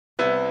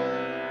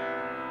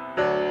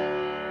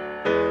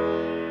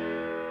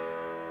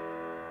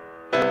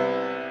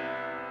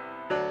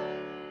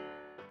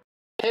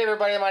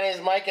everybody, my name is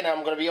Mike and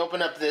I'm going to be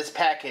opening up this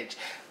package.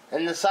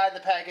 And inside the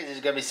package is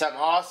going to be something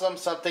awesome,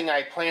 something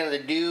I plan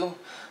to do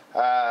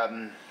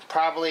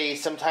probably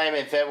sometime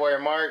in February or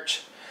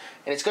March.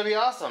 And it's going to be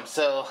awesome,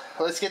 so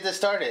let's get this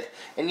started.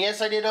 And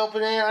yes, I did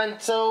open it. I'm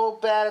so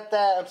bad at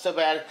that. I'm so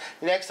bad.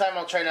 Next time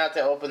I'll try not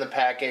to open the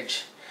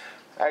package.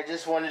 I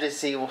just wanted to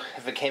see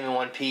if it came in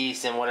one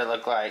piece and what it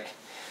looked like.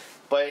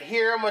 But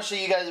here I'm going to show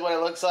you guys what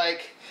it looks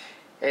like.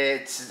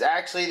 It's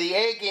actually the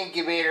egg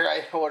incubator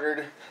I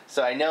ordered,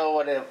 so I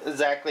know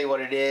exactly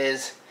what it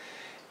is.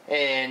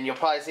 And you'll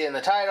probably see it in the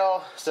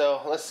title,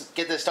 so let's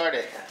get this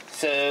started.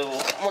 So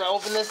I'm going to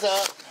open this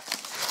up,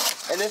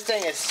 and this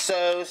thing is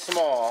so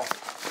small.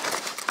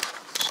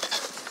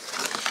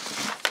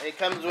 It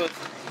comes with,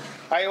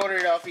 I ordered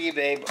it off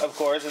eBay, of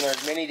course, and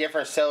there's many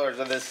different sellers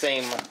of this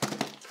same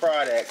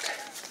product.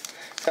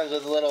 It comes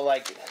with a little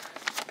like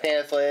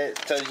pamphlet,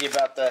 tells you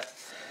about the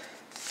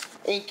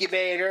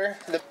incubator.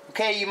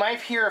 Okay, you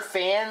might hear a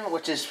fan,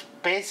 which is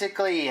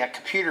basically a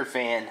computer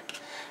fan.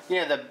 You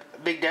know, the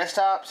big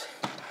desktops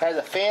has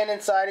a fan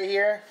inside of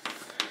here,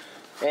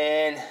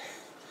 and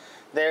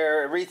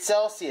they're read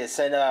Celsius,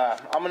 and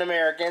I'm an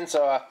American,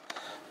 so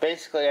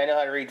basically I know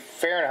how to read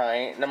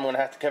Fahrenheit, and I'm going to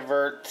have to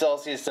convert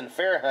Celsius into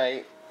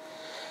Fahrenheit.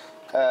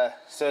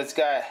 So it's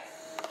got,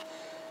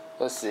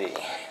 let's see,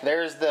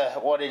 there's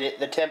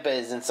the temp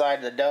is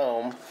inside the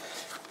dome,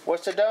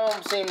 which the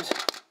dome seems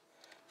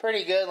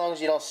pretty good as long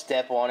as you don't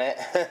step on it.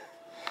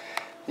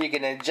 You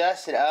can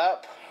adjust it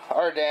up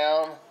or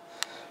down.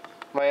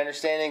 My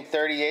understanding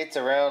 38's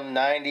around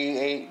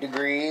 98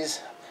 degrees.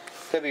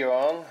 Could be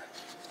wrong.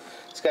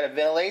 It's got a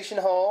ventilation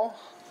hole.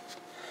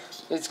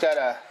 It's got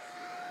a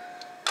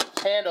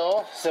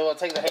handle, so we'll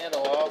take the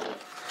handle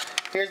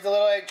off. Here's the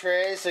little egg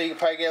tray, so you can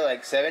probably get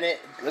like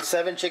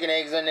 7 chicken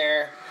eggs in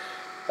there.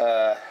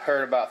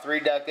 Heard about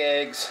 3 duck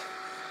eggs.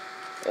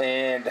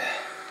 And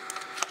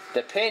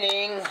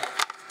depending,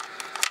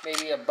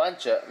 maybe a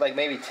bunch of, like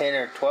maybe 10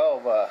 or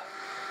 12,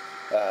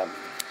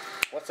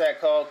 what's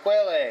that called?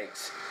 Quail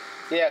eggs.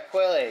 Yeah,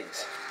 quail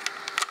eggs.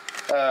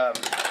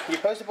 You're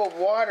supposed to put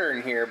water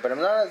in here, but I'm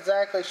not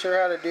exactly sure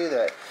how to do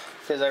that.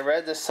 Because I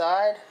read the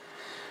side,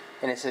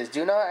 and it says,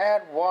 do not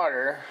add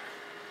water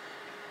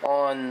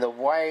on the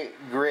white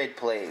grid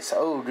place.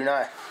 Oh, do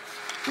not.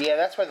 Yeah,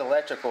 that's where the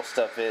electrical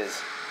stuff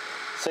is.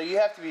 So you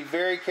have to be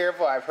very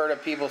careful. I've heard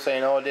of people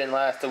saying, oh, it didn't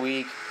last a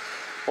week.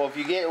 Well, if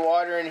you get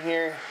water in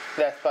here,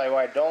 that's probably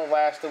why it don't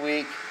last a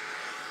week.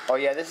 Oh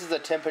yeah, this is the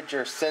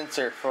temperature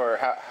sensor for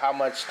how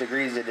much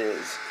degrees it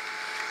is.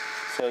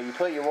 So you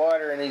put your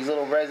water in these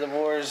little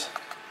reservoirs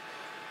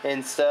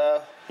and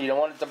stuff. You don't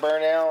want it to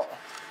burn out.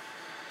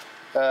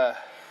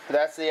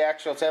 That's the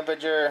actual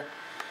temperature.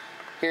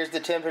 Here's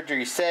the temperature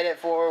you set it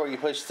for, where you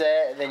push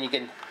set, and then you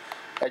can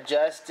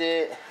adjust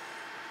it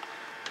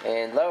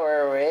and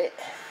lower it.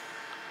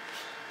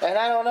 And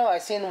I don't know, I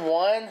seen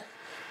one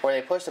where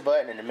they push the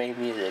button and it made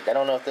music. I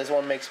don't know if this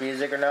one makes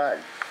music or not.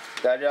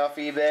 Got it off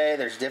eBay.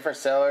 There's different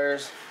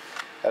sellers.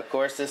 Of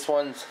course, this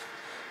one's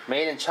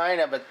made in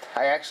China, but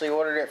I actually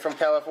ordered it from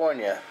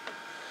California.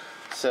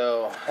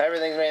 So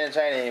everything's made in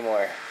China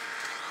anymore.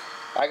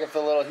 I can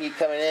feel a little heat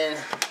coming in.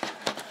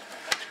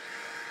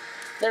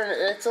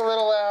 It's a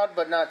little loud,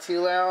 but not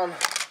too loud.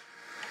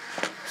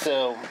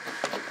 So,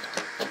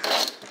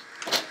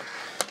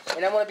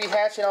 and I'm going to be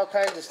hatching all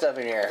kinds of stuff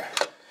in here.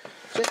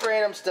 Just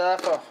random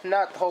stuff. I'm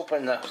not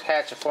hoping to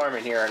hatch a farm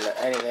in here or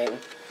anything.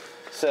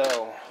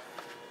 So,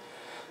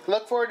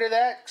 look forward to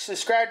that.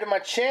 Subscribe to my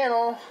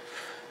channel,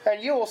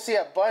 and you will see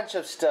a bunch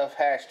of stuff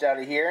hatched out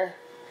of here.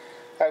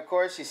 Of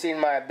course, you've seen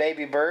my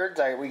baby birds.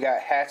 We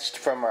got hatched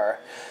from our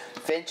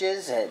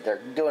finches, and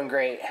they're doing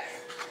great.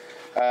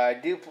 I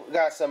do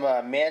got some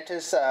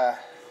mantis,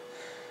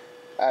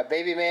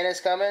 baby mantis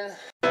coming.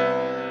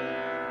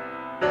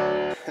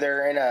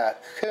 They're in a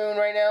cocoon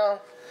right now,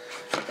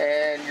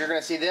 and you're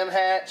gonna see them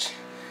hatch.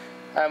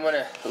 I'm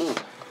gonna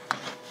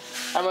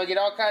get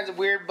all kinds of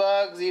weird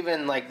bugs,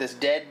 even like this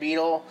dead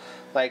beetle,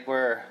 like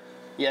where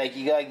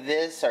you go like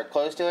this or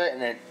close to it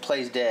and it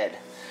plays dead,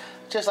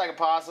 just like a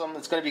possum.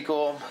 It's gonna be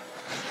cool.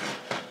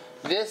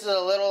 This is a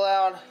little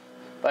loud,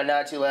 but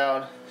not too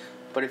loud.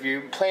 But if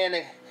you plan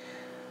to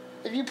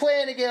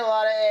get a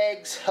lot of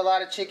eggs, a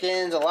lot of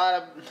chickens,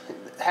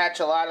 hatch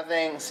a lot of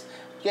things,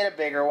 get a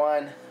bigger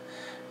one.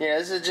 You know,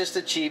 this is just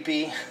a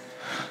cheapie.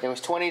 It was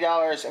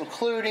 $20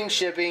 including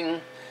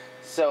shipping,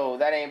 so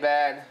that ain't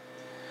bad.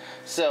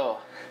 So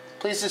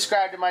please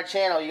subscribe to my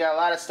channel. You got a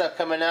lot of stuff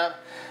coming up.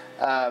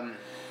 I'm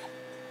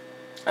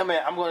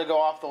going to go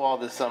off the wall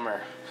this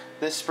summer,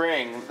 this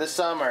spring, this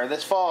summer,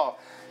 this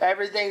fall.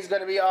 Everything's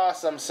going to be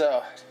awesome.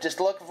 So just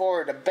looking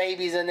forward to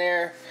babies in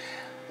there.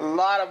 A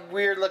lot of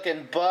weird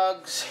looking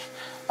bugs.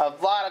 A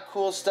lot of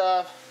cool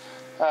stuff.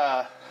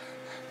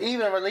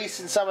 Even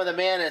releasing some of the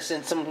mantis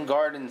in some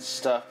garden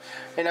stuff.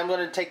 And I'm going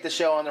to take the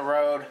show on the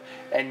road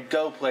and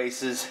go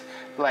places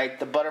like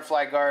the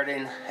butterfly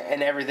garden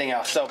and everything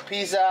else. So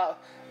peace out.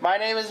 My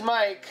name is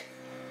Mike.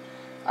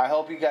 I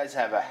hope you guys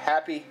have a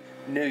happy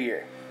New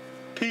Year.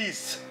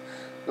 Peace.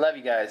 Love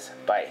you guys.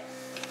 Bye.